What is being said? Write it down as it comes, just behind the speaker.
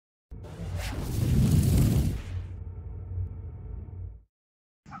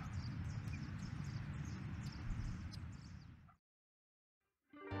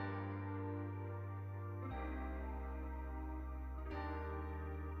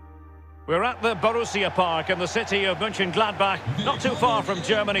We're at the Borussia Park in the city of Gladbach, not too far from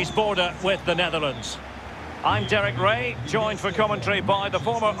Germany's border with the Netherlands. I'm Derek Ray, joined for commentary by the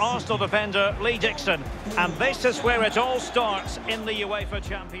former Arsenal defender Lee Dixon. And this is where it all starts in the UEFA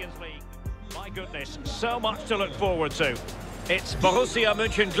Champions League. My goodness, so much to look forward to. It's Borussia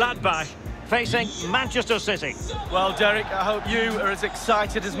Gladbach facing Manchester City. Well, Derek, I hope you are as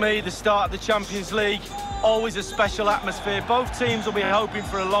excited as me. The start of the Champions League, always a special atmosphere. Both teams will be hoping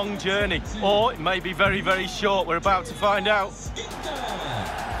for a long journey, or it may be very, very short. We're about to find out.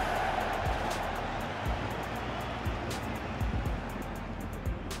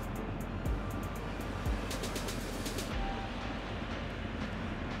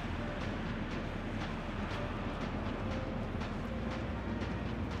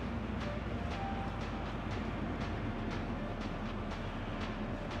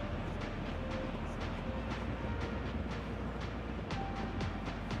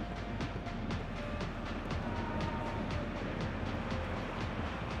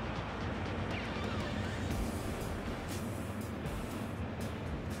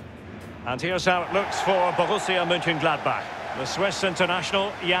 And here's how it looks for Borussia Gladbach. The Swiss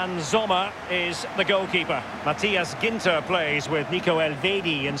international Jan Sommer is the goalkeeper. Matthias Ginter plays with Nico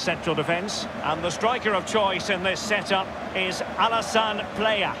Elvedi in central defence. And the striker of choice in this setup is Alassane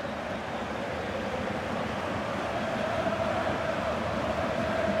Plea.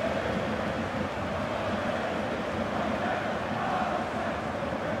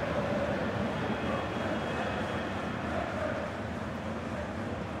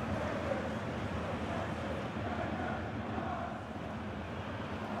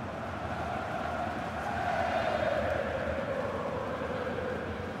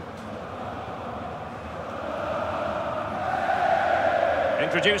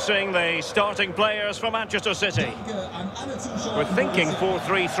 Introducing the starting players for Manchester City. We're thinking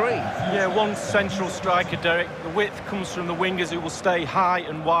 4-3-3. Yeah, one central striker, Derek. The width comes from the wingers who will stay high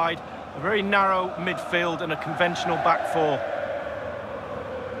and wide. A very narrow midfield and a conventional back four.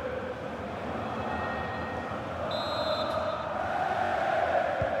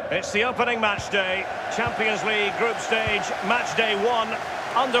 It's the opening match day. Champions League group stage, match day 1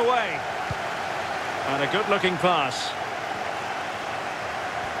 underway. And a good-looking pass.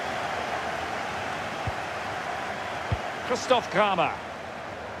 Christoph Kramer.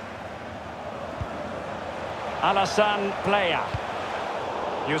 Alassane Plea.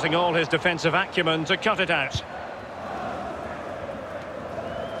 Using all his defensive acumen to cut it out.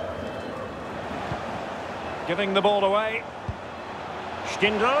 Giving the ball away.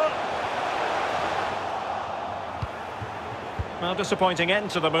 Stindl. Well, disappointing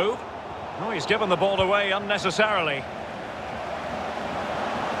end to the move. Oh, he's given the ball away unnecessarily.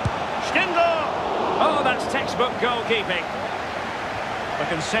 Stindl! Oh, that's textbook goalkeeping. The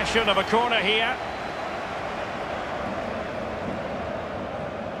concession of a corner here.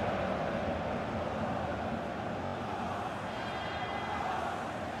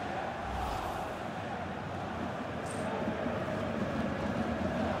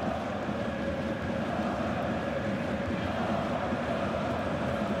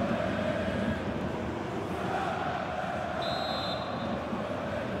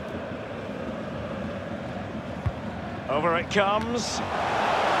 Over it comes.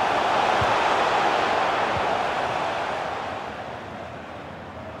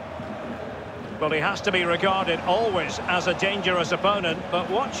 Well, he has to be regarded always as a dangerous opponent, but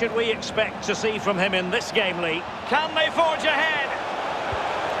what should we expect to see from him in this game, Lee? Can they forge ahead?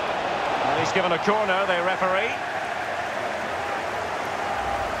 Well, he's given a corner, the referee.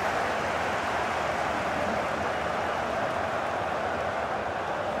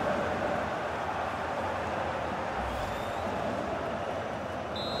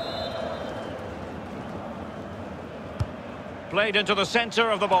 Played into the centre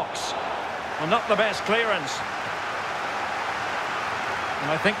of the box. Well, not the best clearance.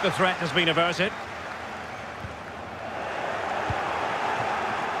 And I think the threat has been averted.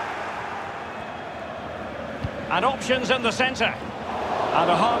 And options in the centre.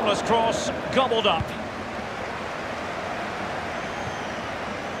 And a harmless cross gobbled up.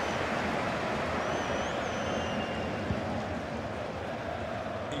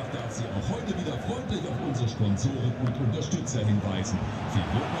 Sie auch heute wieder freundlich auf unsere Sponsoren und Unterstützer hinweisen. Wir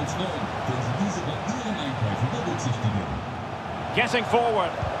würden uns freuen, wenn Sie diese bei Ihren Einkäufen berücksichtigen. Getting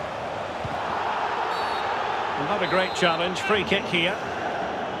forward. Not a great challenge. Free kick here.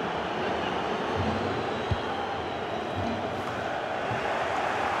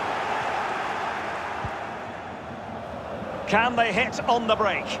 Can they hit on the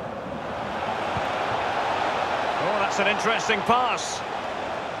break? Oh, that's an interesting pass.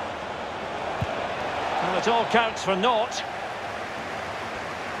 Well, it all counts for naught.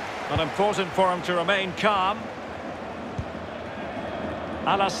 But important for him to remain calm.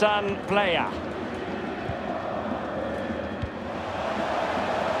 Alassane Plea.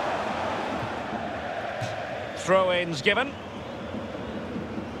 Throw-ins given.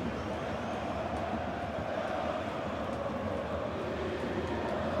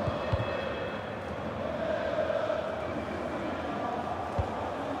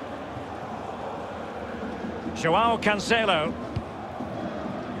 Joao Cancelo.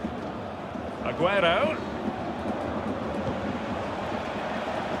 Aguero.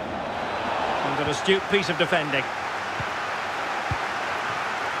 And an astute piece of defending.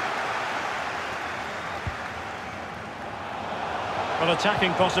 Well,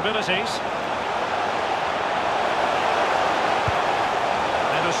 attacking possibilities.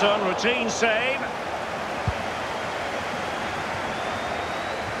 Ederson, routine save.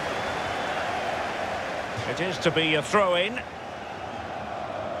 It is to be a throw-in.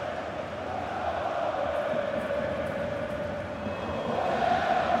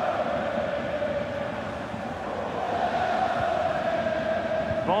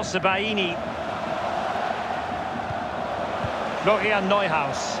 Sabaini. Florian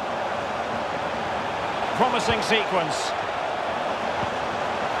Neuhaus. Promising sequence.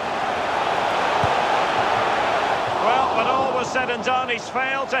 Well, when all was said and done, he's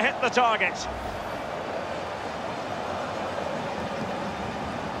failed to hit the target.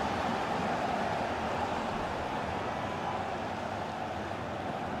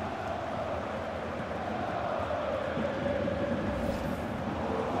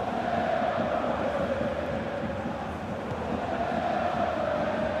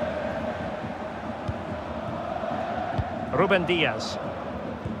 Ruben Diaz.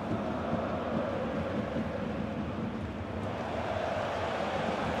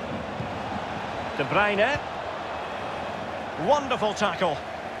 De Bruyne. Wonderful tackle.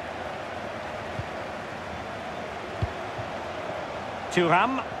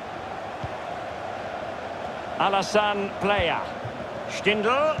 Thuram. Alassane Plea.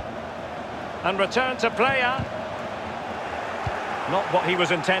 Stindl. And return to Plea. Not what he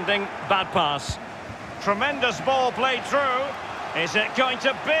was intending. Bad pass. Tremendous ball played through. Is it going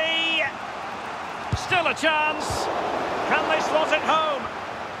to be? Still a chance. Can they slot it home?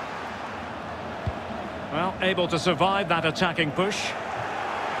 Well, able to survive that attacking push.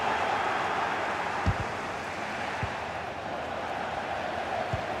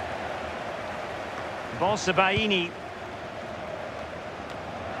 Sabaini.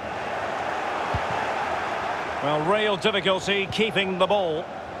 Well, real difficulty keeping the ball.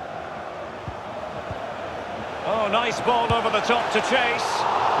 Oh, nice ball over the top to chase.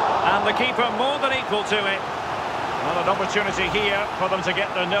 And the keeper more than equal to it. Well, an opportunity here for them to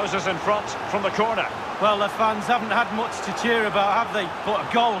get their noses in front from the corner. Well, the fans haven't had much to cheer about, have they? But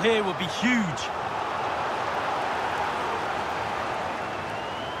a goal here would be huge.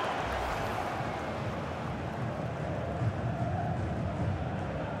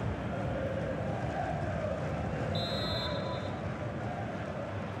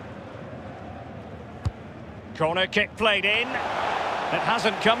 Corner kick played in. It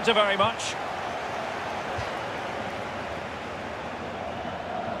hasn't come to very much.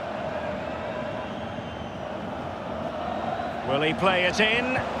 Will he play it in?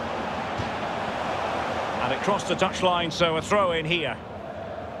 And it crossed the touchline, so a throw in here.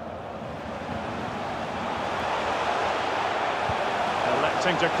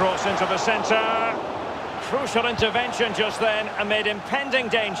 Electing to cross into the centre. Crucial intervention just then amid impending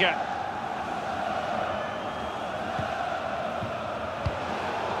danger.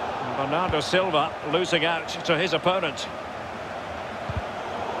 Bernardo Silva losing out to his opponent.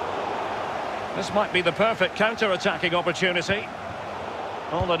 This might be the perfect counter-attacking opportunity.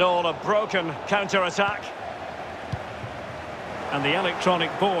 All in all, a broken counter-attack. And the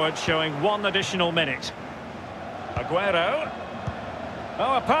electronic board showing 1 additional minute. Aguero.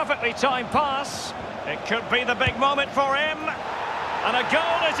 Oh, a perfectly timed pass. It could be the big moment for him. And a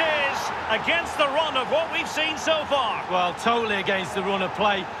goal it is, against the run of what we've seen so far. Well, totally against the run of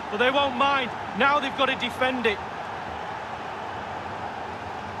play, but they won't mind. Now they've got to defend it.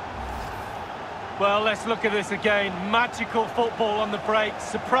 Well, let's look at this again. Magical football on the break.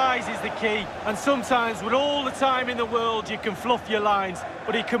 Surprise is the key. And sometimes, with all the time in the world, you can fluff your lines.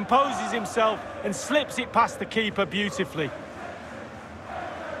 But he composes himself and slips it past the keeper beautifully.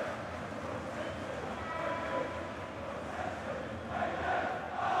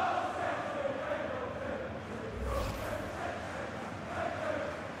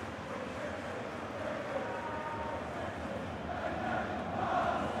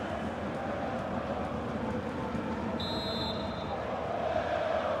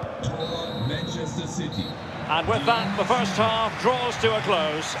 Manchester City. And with that, the first half draws to a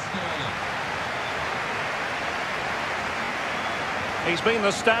close. He's been the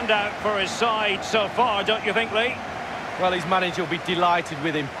standout for his side so far, don't you think, Lee? Well, his manager will be delighted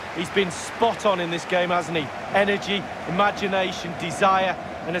with him. He's been spot on in this game, hasn't he? Energy, imagination, desire,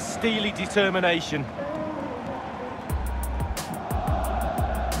 and a steely determination.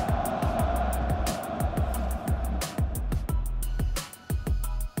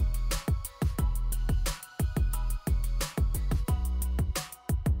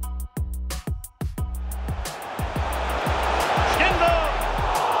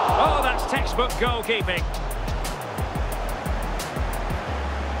 Oh, that's textbook goalkeeping.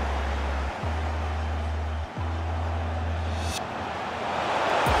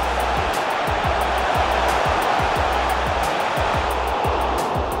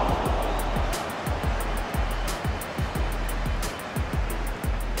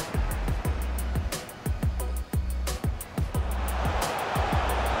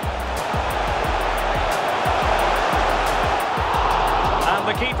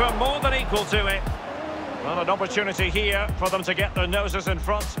 The keeper more than equal to it. Well, an opportunity here for them to get their noses in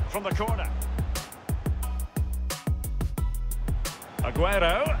front from the corner.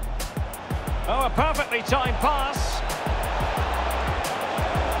 Aguero. Oh, a perfectly timed pass.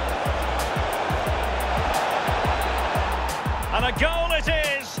 And a goal it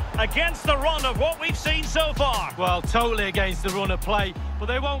is, against the run of what we've seen so far. Well, totally against the run of play, but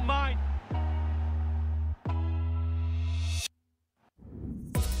they won't mind.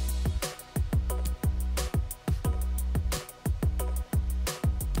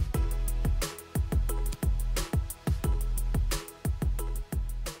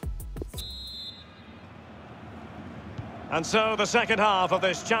 And so the second half of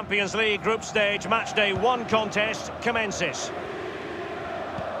this Champions League group stage matchday 1 contest commences.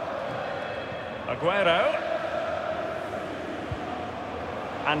 Aguero.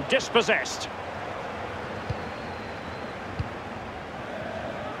 And dispossessed.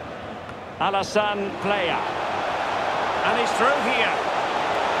 Alassane Playa. And he's through here.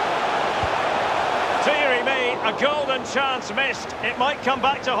 Deary me, a golden chance missed. It might come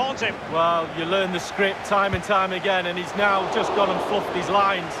back to haunt him. Well, you learn the script time and time again, and he's now just gone and fluffed his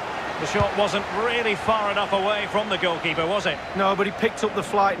lines. The shot wasn't really far enough away from the goalkeeper, was it? No, but he picked up the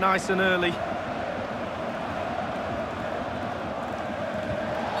flight nice and early.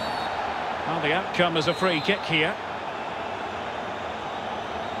 Well, the outcome is a free kick here.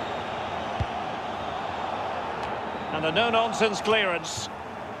 And a no-nonsense clearance.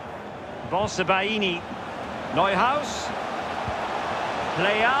 Bonsebaini. Neuhaus.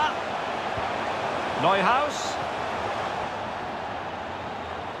 Playa. Neuhaus.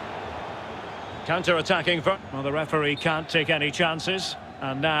 Counter-attacking. Well, the referee can't take any chances.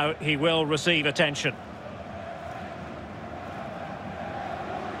 And now he will receive attention.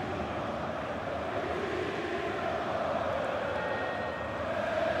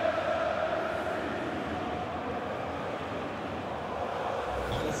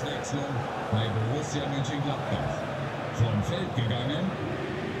 Auswechslung bei Borussia Mönchengladbach. Vom Feld gegangen,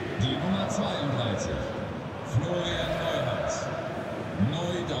 die Nummer 32, Florian Neuhaus.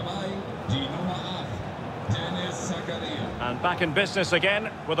 Neu dabei, die Nummer 8, Dennis Zakaria. And back in business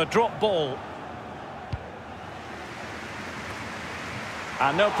again with a drop ball.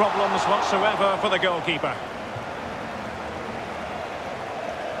 And no problems whatsoever for the goalkeeper.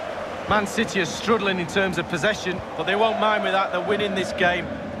 Man City are struggling in terms of possession, but they won't mind with that. They're winning this game.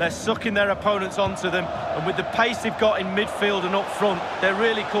 They're sucking their opponents onto them, and with the pace they've got in midfield and up front, they're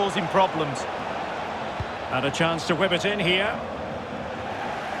really causing problems. And a chance to whip it in here.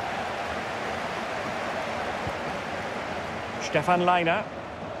 Stefan Leiner.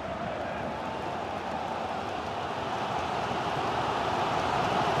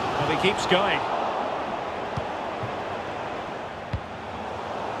 Well, he keeps going.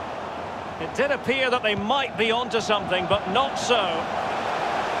 It did appear that they might be onto something, but not so.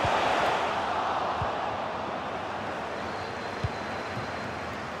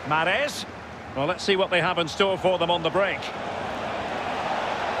 Mahrez. Well, let's see what they have in store for them on the break.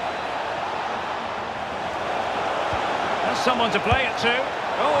 There's someone to play it to.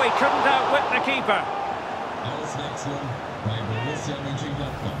 Oh, he couldn't outwit the keeper. Auswechslung bei Borussia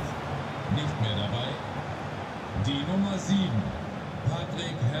Mönchengladbach. Nicht mehr dabei. Die Nummer 7,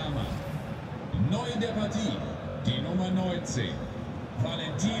 Patrick Herrmann. Neu in der Partie, die Nummer 19,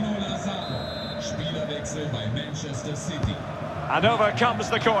 Valentino Lazaro. Spielerwechsel bei Manchester City. And over comes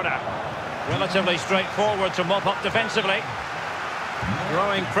the corner. Relatively straightforward to mop up defensively.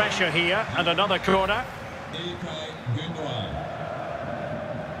 Growing pressure here, and another corner.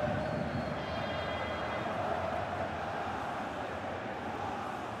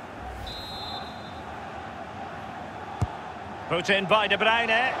 Put in by De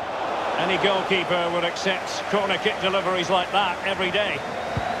Bruyne. Any goalkeeper would accept corner kick deliveries like that every day.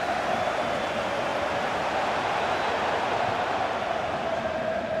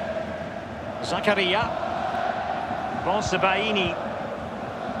 Zakaria. Bonsabaini.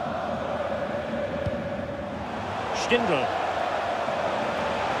 Stindl.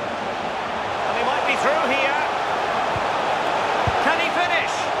 And he might be through here. Can he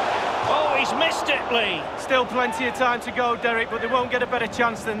finish? Oh, he's missed it, Lee. Still plenty of time to go, Derek, but they won't get a better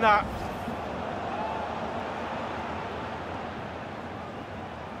chance than that.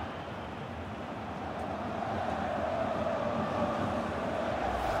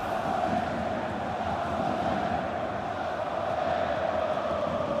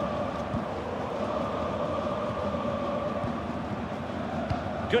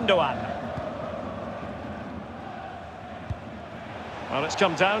 Gundogan. Well, it's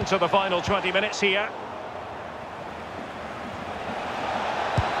come down to the final 20 minutes here.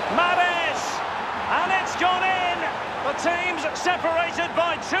 Mahrez! And it's gone in! The team's separated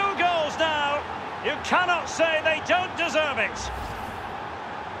by 2 goals now. You cannot say they don't deserve it.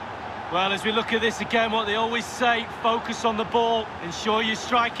 Well, as we look at this again, what they always say, focus on the ball, ensure you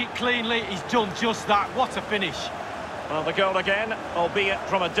strike it cleanly. He's done just that. What a finish. Well, the goal again, albeit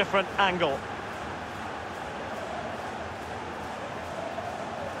from a different angle.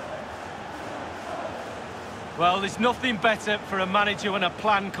 Well, there's nothing better for a manager when a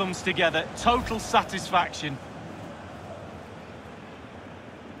plan comes together. Total satisfaction.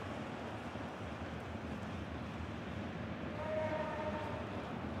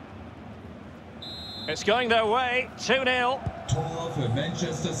 It's going their way, 2-0. Tor für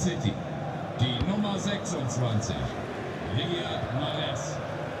Manchester City. Die Nummer 26. Mahrez.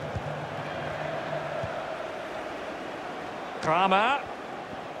 Kramer.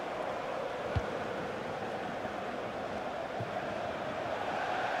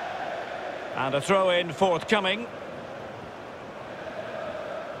 And a throw-in forthcoming.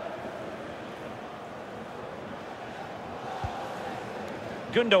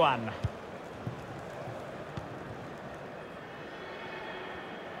 Gundogan.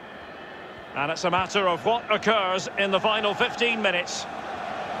 And it's a matter of what occurs in the final 15 minutes.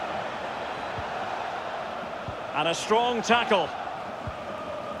 And a strong tackle.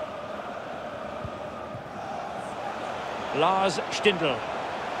 Lars Stindl.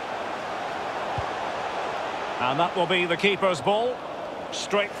 And that will be the keeper's ball.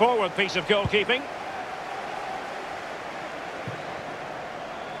 Straightforward piece of goalkeeping.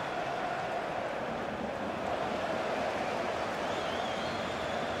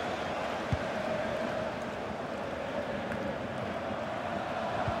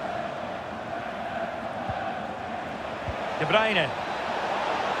 De Bruyne.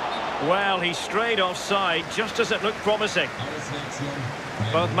 Well, he strayed offside just as it looked promising.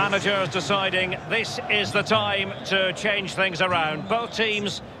 Both managers deciding this is the time to change things around. Both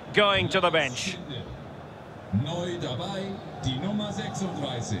teams going to the bench. Neu dabei, die Nummer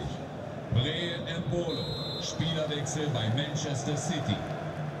 36. Spielerwechsel bei Manchester City.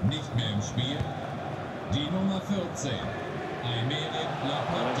 Nicht mehr im Spiel. Die Nummer 14.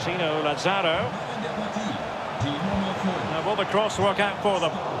 Valentino Lazaro. Now, will the cross work out for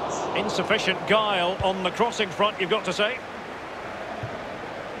them? Insufficient guile on the crossing front, you've got to say.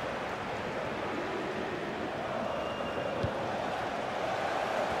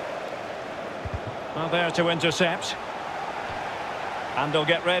 Well, there to intercept. And they'll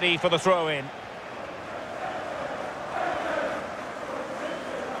get ready for the throw-in.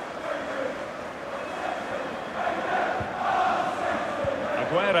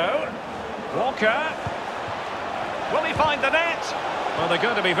 Aguero. Walker. Will he find the net? Well, they're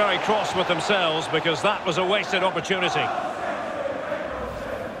going to be very cross with themselves because that was a wasted opportunity.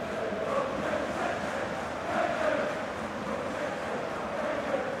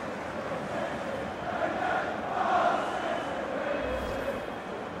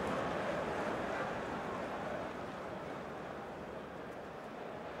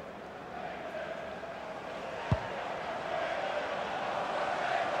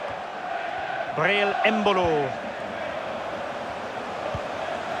 Breel Embolo.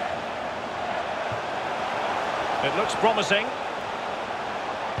 It looks promising.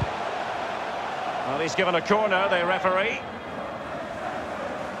 Well, he's given a corner, the referee.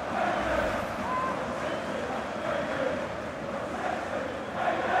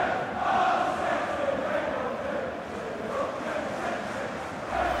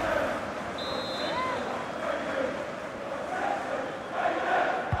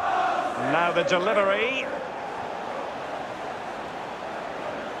 Now the delivery.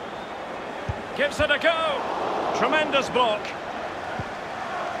 Gives it a go. Tremendous block.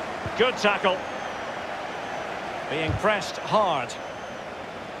 Good tackle. Being pressed hard.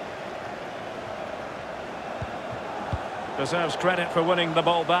 Deserves credit for winning the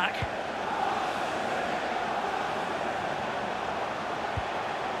ball back.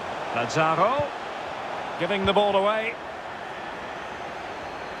 Lazaro giving the ball away.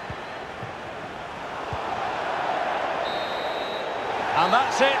 And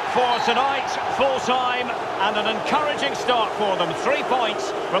that's it for tonight. Full time and an encouraging start for them. 3 points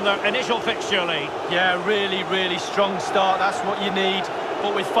from their initial fixture lead. Yeah, really strong start. That's what you need.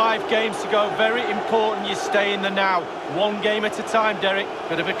 But with 5 games to go, very important you stay in the now. 1 game at a time, Derek.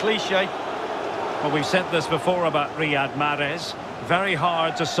 Bit of a cliche. Well, we've said this before about Riyad Mahrez. Very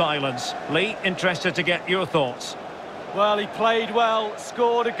hard to silence. Lee, interested to get your thoughts. Well, he played well,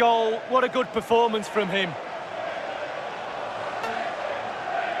 scored a goal. What a good performance from him.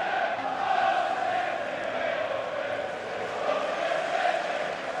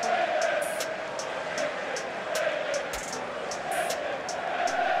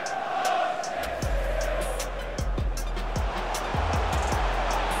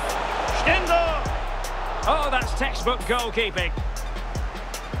 Oh, that's textbook goalkeeping.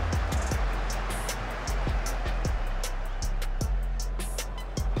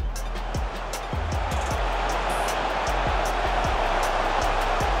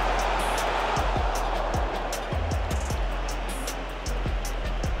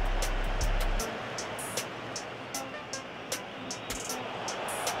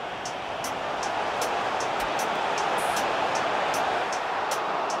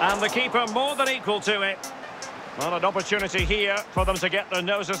 And the keeper more than equal to it. Well, an opportunity here for them to get their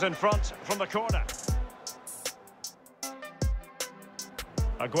noses in front from the corner.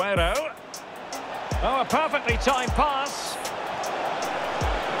 Aguero. Oh, a perfectly timed pass.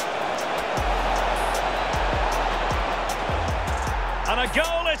 And a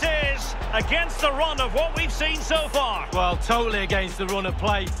goal it is, against the run of what we've seen so far. Well, totally against the run of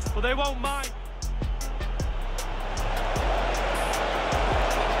play, but they won't mind.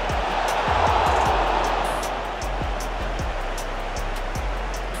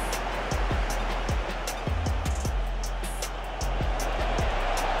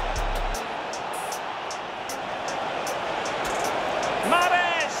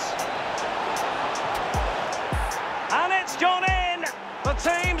 And it's gone in. The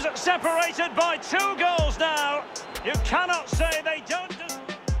team's separated by 2 goals now. You cannot say they don't.